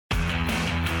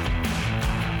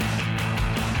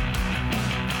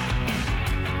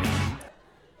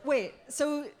wait,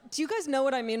 so do you guys know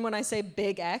what I mean when I say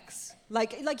big X?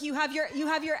 Like you have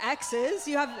your exes,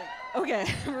 you have, okay,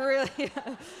 really,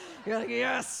 you're like,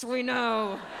 yes, we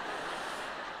know.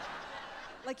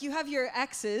 Like you have your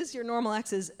exes, your normal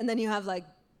exes, and then you have like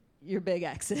your big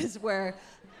exes where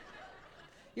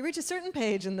you reach a certain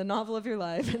page in the novel of your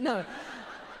life. No.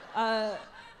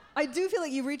 I do feel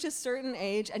like you reach a certain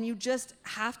age and you just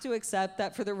have to accept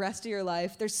that for the rest of your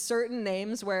life, there's certain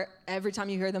names where every time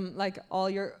you hear them, like all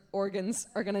your organs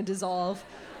are gonna dissolve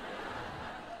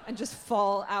and just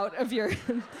fall out of your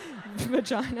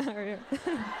vagina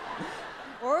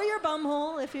or your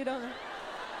bumhole if you don't.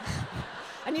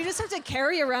 And you just have to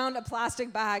carry around a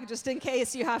plastic bag just in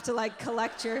case you have to like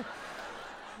collect your...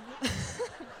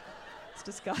 It's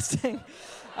disgusting.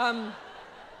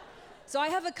 So I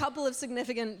have a couple of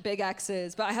significant big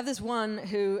exes, but I have this one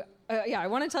who, I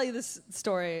want to tell you this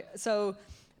story. So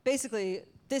basically,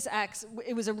 this ex,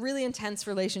 it was a really intense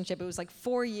relationship. It was like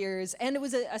 4 years, and it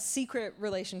was a secret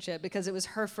relationship because it was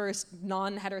her first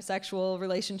non-heterosexual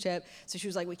relationship. So she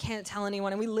was like, we can't tell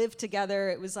anyone, and we lived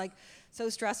together. It was like so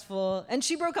stressful. And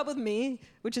she broke up with me,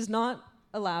 which is not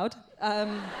allowed,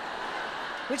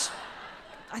 which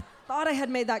I thought I had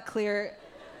made that clear.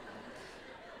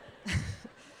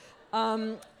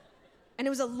 And it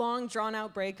was a long,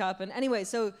 drawn-out breakup. And anyway,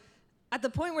 so at the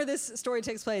point where this story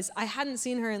takes place, I hadn't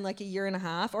seen her in like a year and a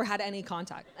half or had any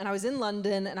contact. And I was in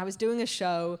London, and I was doing a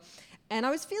show, and I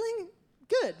was feeling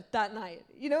good that night.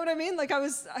 You know what I mean? Like I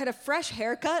had a fresh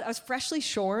haircut. I was freshly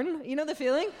shorn. You know the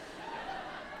feeling?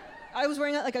 I was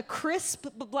wearing like a crisp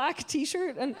black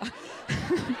t-shirt and...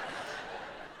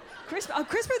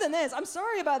 crisper than this. I'm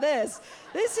sorry about this.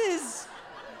 This is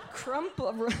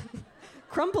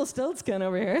Crumpelstiltskin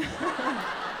over here. Do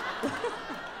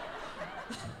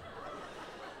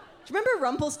you remember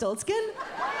Rumpelstiltskin?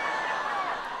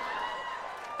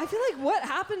 I feel like what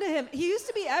happened to him? He used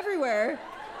to be everywhere.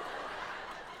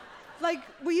 Like,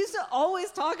 we used to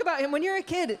always talk about him when you're a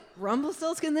kid.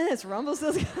 Rumpelstiltskin this,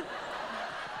 Rumpelstiltskin.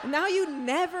 Now you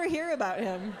never hear about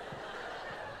him.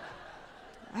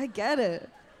 I get it.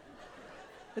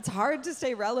 It's hard to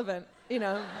stay relevant, you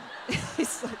know.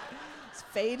 He's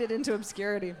faded into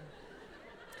obscurity.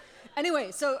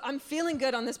 Anyway, so I'm feeling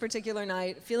good on this particular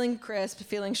night, feeling crisp,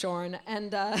 feeling shorn,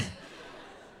 and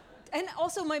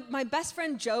also my best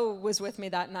friend Joe was with me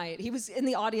that night. He was in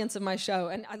the audience of my show,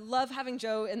 and I love having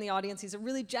Joe in the audience. He's a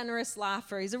really generous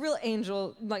laugher. He's a real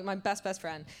angel, like my best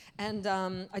friend. And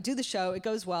I do the show, it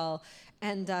goes well,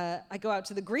 and I go out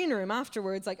to the green room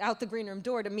afterwards, like out the green room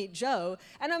door to meet Joe,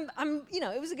 and I'm you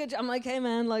know, it was a good, I'm like, hey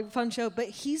man, like fun show, but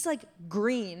he's like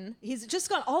green. He's just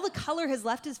got, all the color has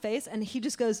left his face, and he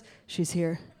just goes, she's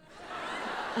here.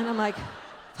 And I'm like,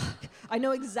 fuck. I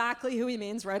know exactly who he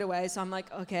means right away, so I'm like,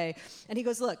 okay. And he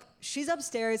goes, look, she's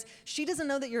upstairs. She doesn't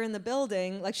know that you're in the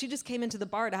building. Like, she just came into the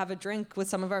bar to have a drink with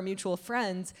some of our mutual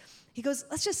friends. He goes,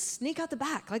 let's just sneak out the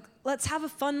back. Like, let's have a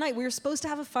fun night. We were supposed to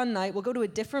have a fun night. We'll go to a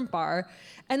different bar.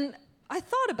 And I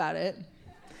thought about it.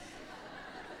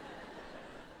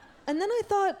 And then I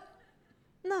thought,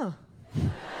 no.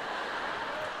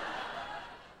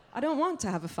 I don't want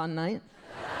to have a fun night.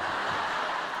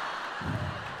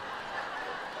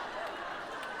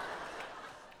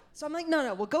 So I'm like,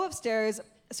 no, we'll go upstairs.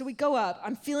 So we go up.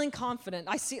 I'm feeling confident.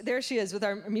 I see, there she is with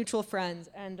our mutual friends.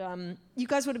 And you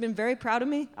guys would have been very proud of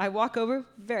me. I walk over,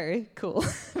 very cool.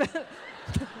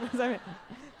 I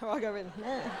walk over,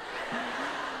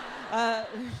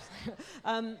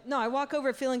 no, I walk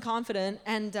over feeling confident.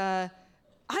 And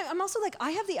I'm also like,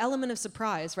 I have the element of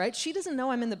surprise, right? She doesn't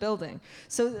know I'm in the building.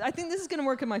 So I think this is going to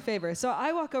work in my favor. So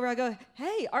I walk over, I go,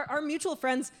 hey, our mutual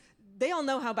friends, they all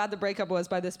know how bad the breakup was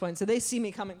by this point, so they see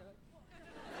me coming.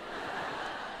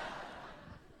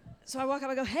 So I walk up,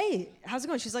 I go, hey, how's it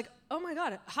going? She's like, oh my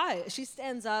God, hi. She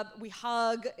stands up, we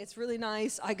hug, it's really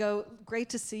nice. I go, great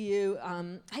to see you.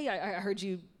 Hey, I heard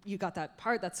you got that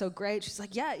part, that's so great. She's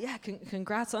like, yeah,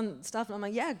 congrats on stuff. And I'm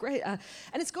like, yeah, great. And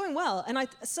it's going well. And I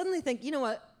suddenly think, you know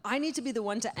what? I need to be the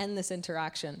one to end this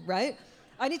interaction, right?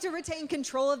 I need to retain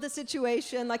control of the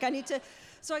situation. Like I need to,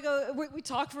 so I go, we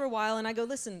talk for a while and I go,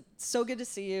 listen, so good to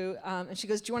see you. And she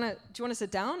goes, do you want to sit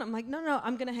down? I'm like, no,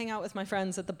 I'm going to hang out with my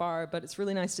friends at the bar, but it's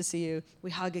really nice to see you.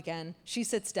 We hug again. She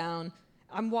sits down.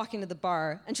 I'm walking to the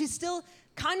bar and she's still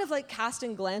kind of like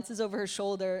casting glances over her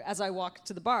shoulder as I walk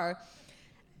to the bar.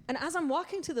 And as I'm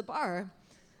walking to the bar,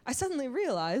 I suddenly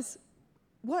realize,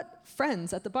 what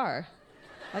friends at the bar?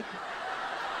 Like,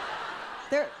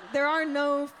 there are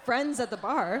no friends at the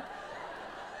bar.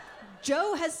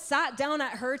 Joe has sat down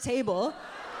at her table.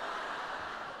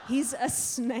 He's a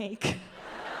snake.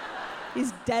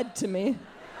 He's dead to me.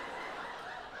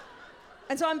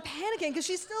 And so I'm panicking because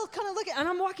she's still kind of looking, and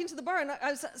I'm walking to the bar, and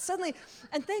I was suddenly,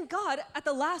 and thank God, at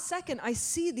the last second, I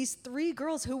see these 3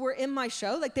 girls who were in my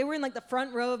show, like they were in like the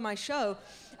front row of my show.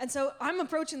 And so I'm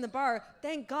approaching the bar.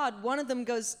 Thank God, one of them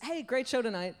goes, "Hey, great show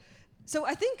tonight." So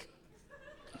I think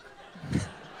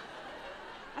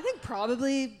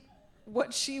probably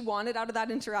what she wanted out of that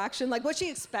interaction, like what she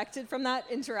expected from that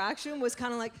interaction was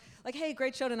kind of like, "Hey,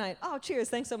 great show tonight. Oh, cheers,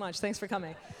 thanks so much, thanks for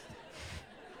coming."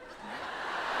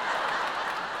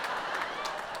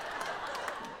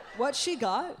 What she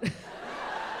got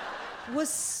was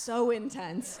so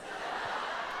intense.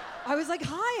 I was like,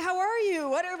 "Hi, how are you?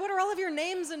 What are all of your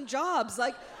names and jobs?"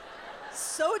 Like,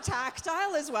 so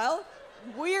tactile as well.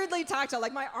 Weirdly tactile,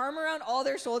 like my arm around all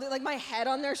their shoulders, like my head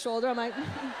on their shoulder. I'm like,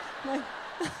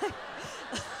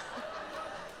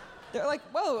 they're like,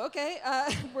 "Whoa, okay."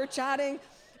 We're chatting.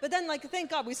 But then, like, thank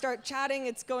God we start chatting.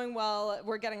 It's going well.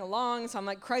 We're getting along. So I'm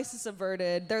like, crisis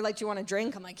averted. They're like, "Do you want a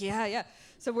drink?" I'm like, yeah.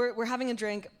 So we're having a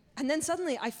drink. And then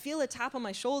suddenly I feel a tap on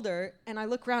my shoulder, and I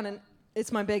look around, and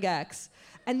it's my big ex.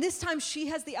 And this time she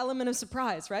has the element of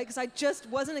surprise, right? Because I just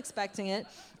wasn't expecting it.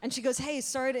 And she goes, "Hey,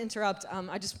 sorry to interrupt.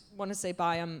 I just want to say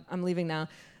bye. I'm leaving now."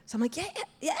 So I'm like,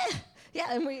 yeah.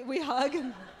 And we hug.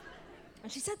 And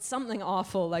she said something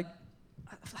awful, like,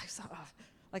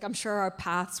 "I'm sure our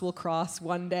paths will cross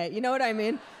one day." You know what I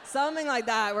mean? Something like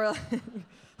that, where like,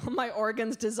 my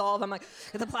organs dissolve. I'm like,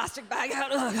 "Get the plastic bag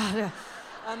out." Oh, God. Yeah.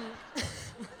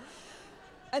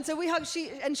 And so we hug,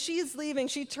 she's leaving,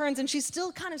 she turns, and she's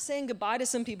still kind of saying goodbye to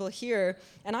some people here,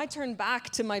 and I turn back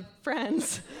to my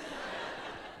friends.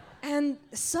 And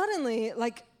suddenly,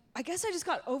 like, I guess I just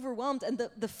got overwhelmed, and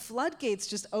the floodgates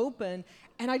just open,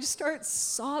 and I just start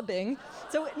sobbing.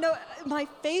 So, no, my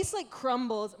face, like,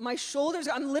 crumbles, my shoulders,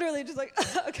 I'm literally just like,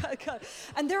 God.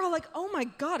 And they're all like, "Oh my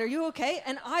God, are you okay?"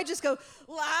 And I just go,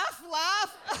 "Laugh."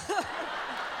 Laugh.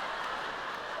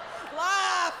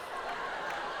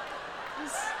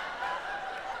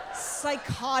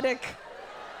 Psychotic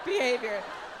behavior.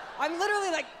 I'm literally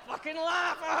like, "Fucking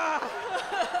laugh."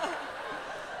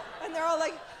 And they're all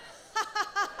like,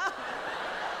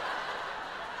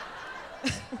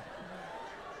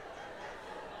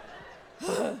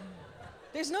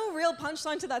 There's no real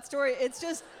punchline to that story. It's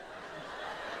just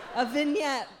a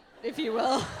vignette, if you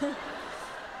will,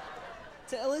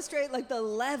 to illustrate like the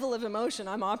level of emotion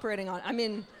I'm operating on. I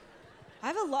mean, I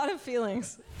have a lot of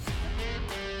feelings.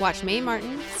 Watch Mae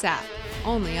Martin, Sap,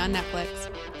 only on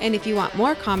Netflix. And if you want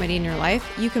more comedy in your life,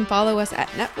 you can follow us at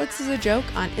Netflix is a Joke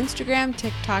on Instagram,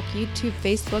 TikTok, YouTube,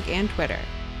 Facebook, and Twitter.